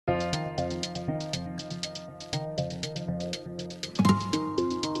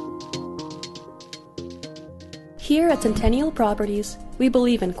Here at Centennial Properties, we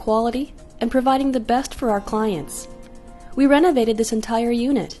believe in quality and providing the best for our clients. We renovated this entire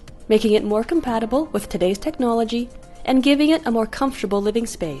unit, making it more compatible with today's technology and giving it a more comfortable living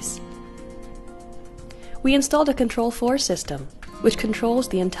space. We installed a Control 4 system, which controls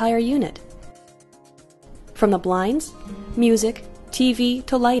the entire unit, from the blinds, music, TV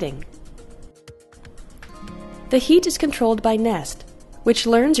to lighting. The heat is controlled by Nest, which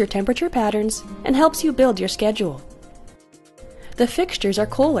learns your temperature patterns and helps you build your schedule. The fixtures are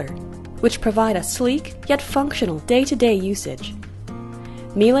Kohler, which provide a sleek yet functional day-to-day usage.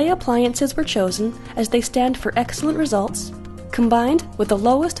 Miele appliances were chosen as they stand for excellent results, combined with the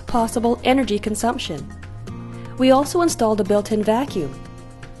lowest possible energy consumption. We also installed a built-in vacuum.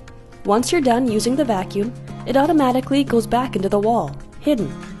 Once you're done using the vacuum, it automatically goes back into the wall,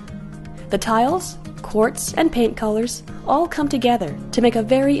 hidden. The tiles, quartz, and paint colors all come together to make a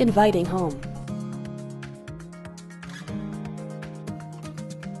very inviting home.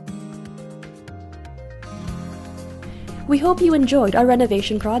 We hope you enjoyed our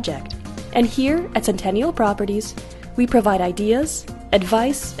renovation project, and here at Centennial Properties, we provide ideas,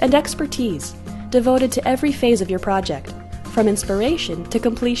 advice, and expertise devoted to every phase of your project, from inspiration to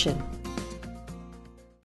completion.